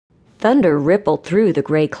Thunder rippled through the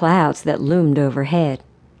gray clouds that loomed overhead.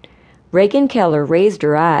 Reagan Keller raised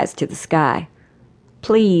her eyes to the sky.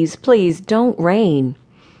 Please, please, don't rain.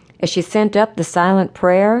 As she sent up the silent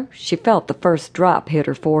prayer, she felt the first drop hit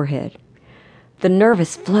her forehead. The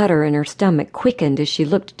nervous flutter in her stomach quickened as she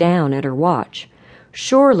looked down at her watch.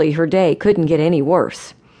 Surely her day couldn't get any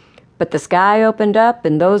worse. But the sky opened up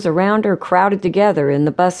and those around her crowded together in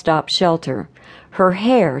the bus stop shelter. Her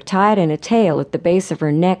hair, tied in a tail at the base of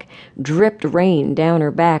her neck, dripped rain down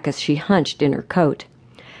her back as she hunched in her coat.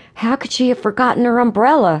 How could she have forgotten her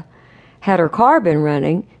umbrella? Had her car been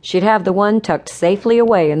running, she'd have the one tucked safely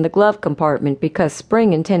away in the glove compartment because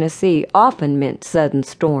spring in Tennessee often meant sudden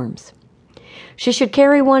storms. She should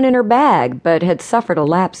carry one in her bag, but had suffered a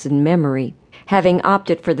lapse in memory, having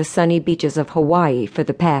opted for the sunny beaches of Hawaii for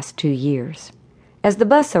the past 2 years. As the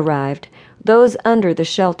bus arrived, those under the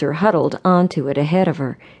shelter huddled onto it ahead of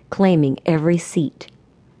her, claiming every seat.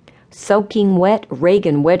 Soaking wet,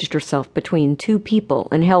 Reagan wedged herself between 2 people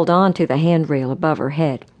and held on to the handrail above her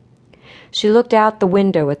head. She looked out the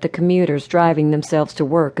window at the commuters driving themselves to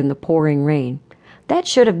work in the pouring rain. That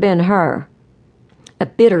should have been her. A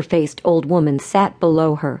bitter-faced old woman sat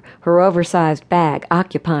below her, her oversized bag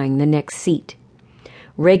occupying the next seat.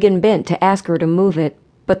 Reagan bent to ask her to move it,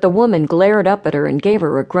 but the woman glared up at her and gave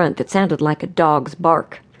her a grunt that sounded like a dog's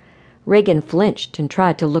bark. Reagan flinched and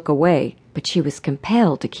tried to look away, but she was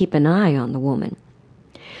compelled to keep an eye on the woman.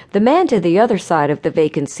 The man to the other side of the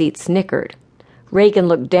vacant seat snickered. Reagan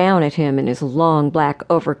looked down at him in his long black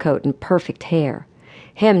overcoat and perfect hair.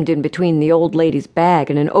 Hemmed in between the old lady's bag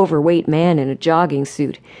and an overweight man in a jogging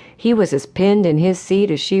suit, he was as pinned in his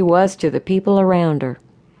seat as she was to the people around her.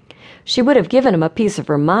 She would have given him a piece of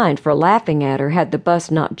her mind for laughing at her had the bus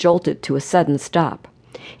not jolted to a sudden stop.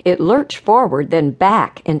 It lurched forward, then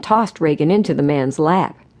back, and tossed Reagan into the man's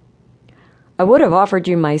lap. "I would have offered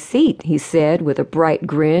you my seat," he said with a bright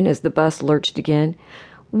grin as the bus lurched again.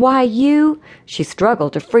 "Why, you—" She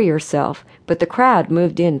struggled to free herself, but the crowd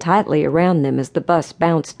moved in tightly around them as the bus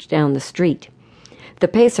bounced down the street. The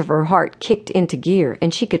pace of her heart kicked into gear,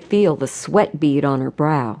 and she could feel the sweat bead on her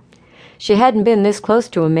brow. She hadn't been this close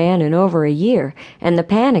to a man in over a year, and the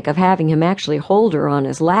panic of having him actually hold her on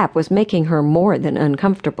his lap was making her more than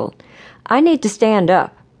uncomfortable. "I need to stand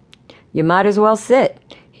up." "You might as well sit."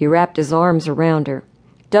 He wrapped his arms around her.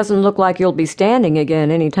 "Doesn't look like you'll be standing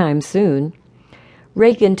again any time soon."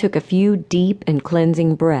 Reagan took a few deep and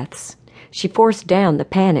cleansing breaths. She forced down the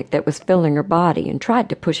panic that was filling her body and tried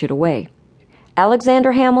to push it away.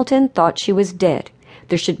 Alexander Hamilton thought she was dead.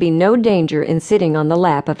 There should be no danger in sitting on the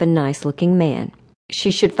lap of a nice-looking man.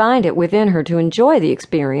 She should find it within her to enjoy the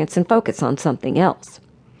experience and focus on something else.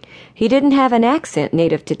 He didn't have an accent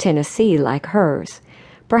native to Tennessee like hers.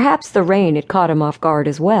 Perhaps the rain had caught him off guard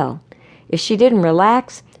as well. If she didn't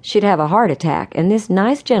relax, she'd have a heart attack, and this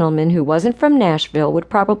nice gentleman who wasn't from Nashville would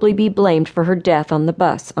probably be blamed for her death on the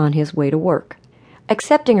bus on his way to work.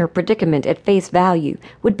 Accepting her predicament at face value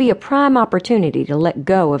would be a prime opportunity to let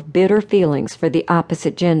go of bitter feelings for the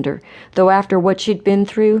opposite gender, though after what she'd been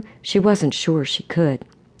through, she wasn't sure she could.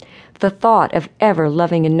 The thought of ever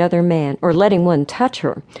loving another man or letting one touch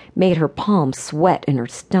her made her palms sweat and her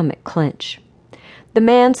stomach clench. The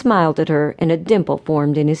man smiled at her, and a dimple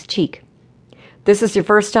formed in his cheek. "This is your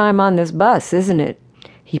first time on this bus, isn't it?"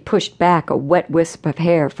 He pushed back a wet wisp of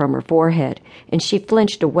hair from her forehead, and she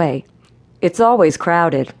flinched away. "It's always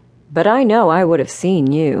crowded, but I know I would have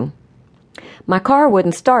seen you." "My car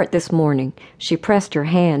wouldn't start this morning." She pressed her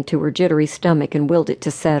hand to her jittery stomach and willed it to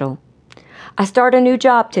settle. "I start a new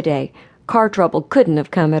job today. Car trouble couldn't have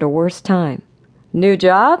come at a worse time." "New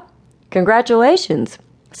job? Congratulations.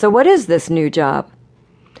 So what is this new job?"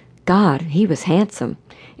 God, he was handsome.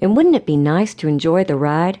 And wouldn't it be nice to enjoy the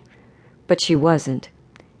ride? But she wasn't.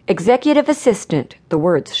 "Executive assistant." The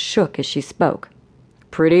words shook as she spoke.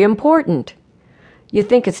 "Pretty important." "You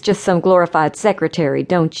think it's just some glorified secretary,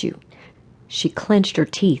 don't you?" She clenched her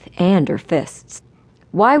teeth and her fists.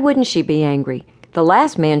 Why wouldn't she be angry? The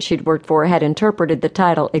last man she'd worked for had interpreted the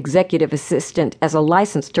title executive assistant as a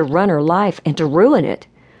license to run her life and to ruin it.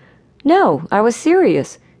 "No, I was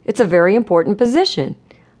serious. It's a very important position."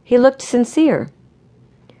 He looked sincere.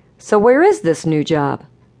 "So where is this new job?"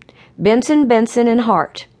 "Benson, Benson and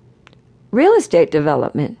Hart." "Real estate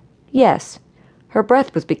development?" "Yes." Her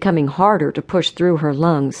breath was becoming harder to push through her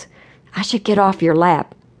lungs. "I should get off your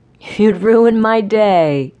lap." "You'd ruin my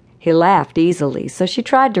day." He laughed easily, so she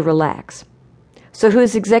tried to relax. "So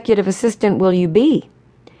whose executive assistant will you be?"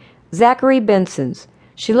 "Zachary Benson's."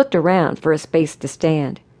 She looked around for a space to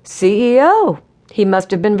stand. "CEO! He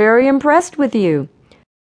must have been very impressed with you."